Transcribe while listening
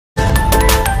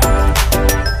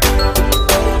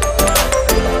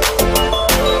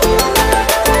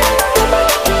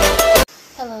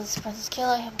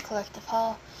Kayla. I have a collective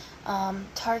haul.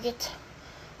 Target,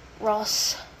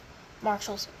 Ross,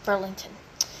 Marshals, Burlington.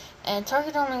 And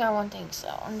Target only got one thing, so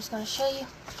I'm just going to show you.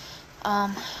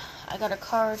 I got a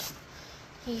card.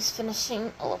 He's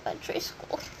finishing elementary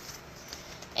school.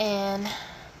 And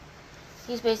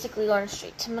he's basically going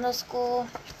straight to middle school.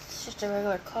 It's just a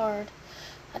regular card.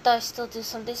 I thought I'd still do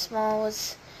something small. It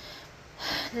was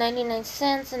 99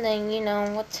 cents, and then, you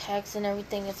know, with tax and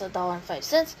everything, it's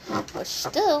 $1.05, which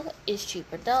still is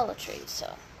cheaper Dollar Tree.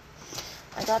 So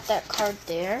I got that card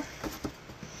there.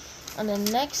 And then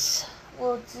next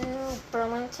we'll do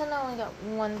Burlington. I only got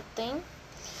one thing,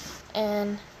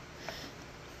 and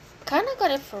kind of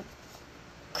got it for a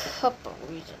couple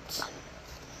reasons.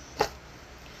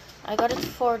 I got it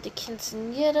for the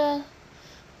quinceañera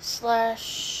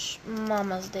 /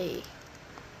 Mama's Day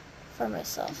for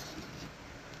myself.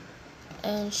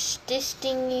 And this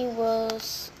thingy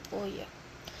was, oh yeah,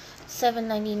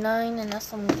 $7.99, and that's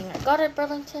the only thing I got at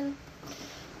Burlington,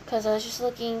 because I was just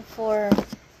looking for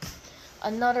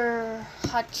another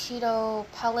hot Cheeto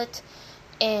palette,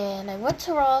 and I went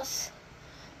to Ross.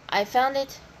 I found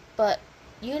it, but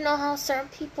you know how certain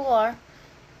people are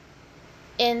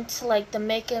into like the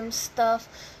make-em stuff,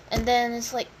 and then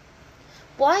it's like,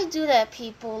 why do that,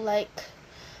 people? Like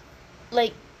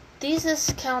these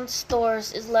discount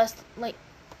stores is less, like,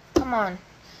 come on,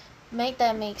 make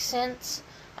that make sense.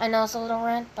 I know it's a little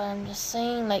rant, but I'm just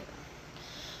saying, like,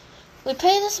 we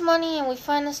pay this money and we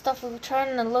find the stuff we were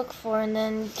trying to look for, and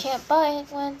then you can't buy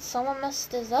it when someone messed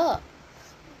this up.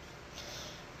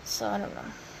 So I don't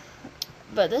know,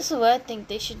 but this is what I think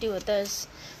they should do with this,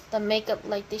 the makeup.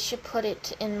 Like, they should put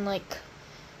it in like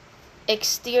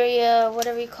exterior,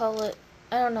 whatever you call it.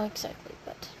 I don't know exactly,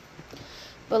 but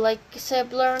like I said,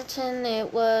 Burlington,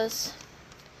 it was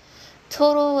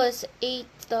total was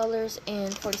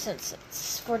 $8.40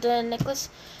 for the necklace.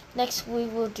 Next we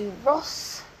will do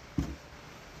Ross.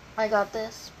 I got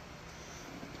this.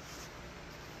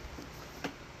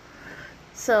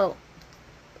 So,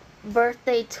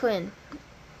 birthday twin,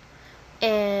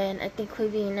 and I think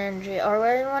Queeby and Andrea, or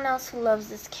anyone else who loves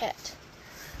this cat.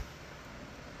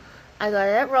 I got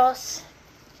it at Ross.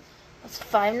 It's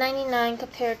 $5.99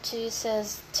 compared to, it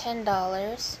says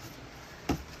 $10.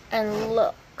 And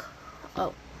look,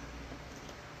 oh,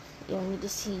 you don't need to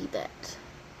see that.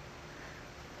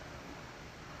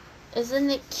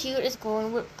 Isn't it cute? It's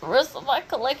going with the rest of my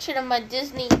collection of my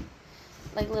Disney,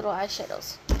 like, little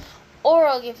eyeshadows. Or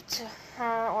I'll give it to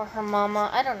her or her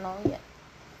mama. I don't know yet.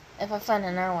 If I find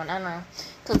another one, I don't know.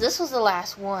 Because this was the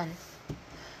last one.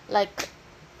 Like,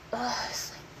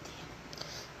 it's like,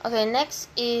 damn. Okay, next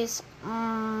is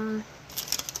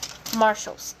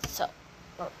Marshals. So,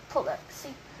 pull that.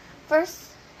 See,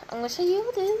 first, I'm going to show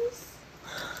you this.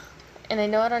 And I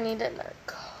know I don't need another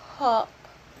cup,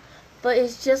 but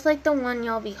it's just like the one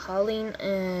y'all be hauling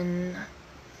in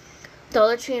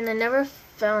Dollar Tree, and I never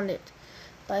found it.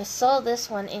 But I saw this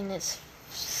one, and it's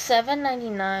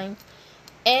 $7.99,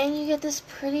 and you get this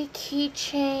pretty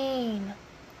keychain.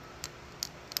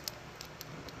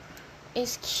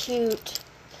 It's cute.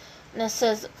 And it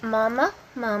says Mama,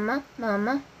 Mama,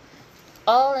 Mama,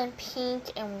 all in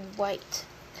pink and white.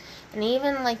 And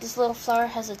even like this little flower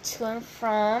has a to and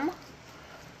from.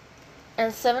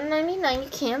 And $7.99, you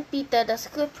can't beat that. That's a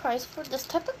good price for this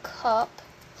type of cup.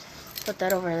 Put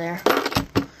that over there.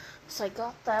 So I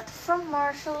got that from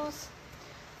Marshals.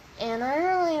 And I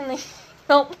really need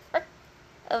no more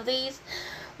of these,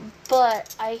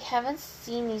 but I haven't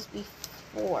seen these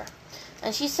before.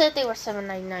 And she said they were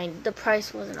 $7.99. The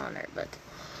price wasn't on there, but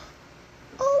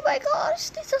oh my gosh,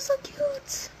 these are so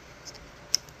cute.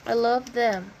 I love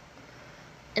them.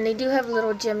 And they do have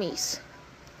little jimmies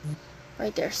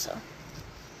right there, so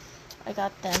I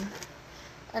got them.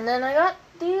 And then I got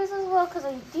these as well, because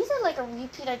these are like a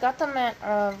repeat. I got them at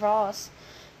Ross,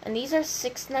 and these are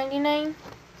 $6.99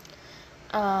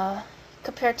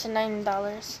 compared to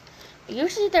 $9. But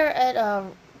usually they're at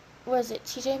what is it,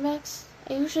 TJ Maxx?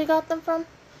 I usually got them from,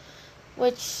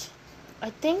 which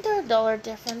I think they're $1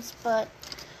 difference, but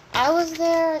I was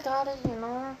there, I got it, you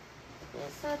know.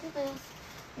 This. And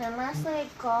then lastly, I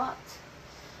got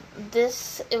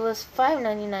this. It was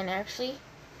 $5.99 actually.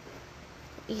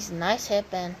 These nice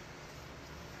headband.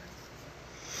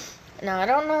 Now I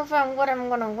don't know if what I'm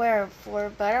gonna wear it for,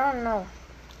 but I don't know.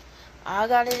 I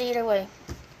got it either way.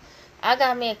 I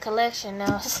got me a collection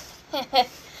now.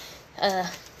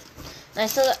 I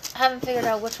still haven't figured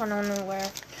out which one I'm gonna wear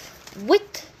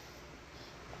with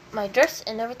my dress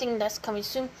and everything that's coming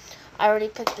soon. I already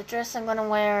picked the dress I'm gonna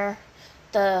wear,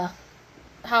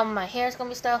 how my hair is gonna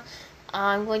be styled.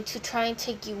 I'm going to try and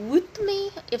take you with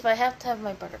me if I have to have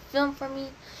my brother film for me.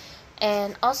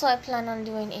 And also I plan on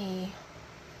doing a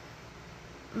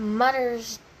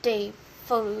Mother's Day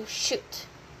photo shoot.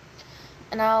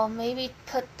 And I'll maybe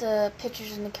put the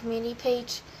pictures in the community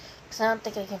page, because I don't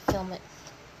think I can film it.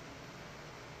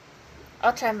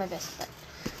 I'll try my best, but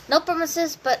no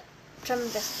promises, but try my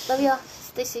best. Love y'all.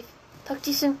 Stay safe. Talk to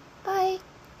you soon. Bye.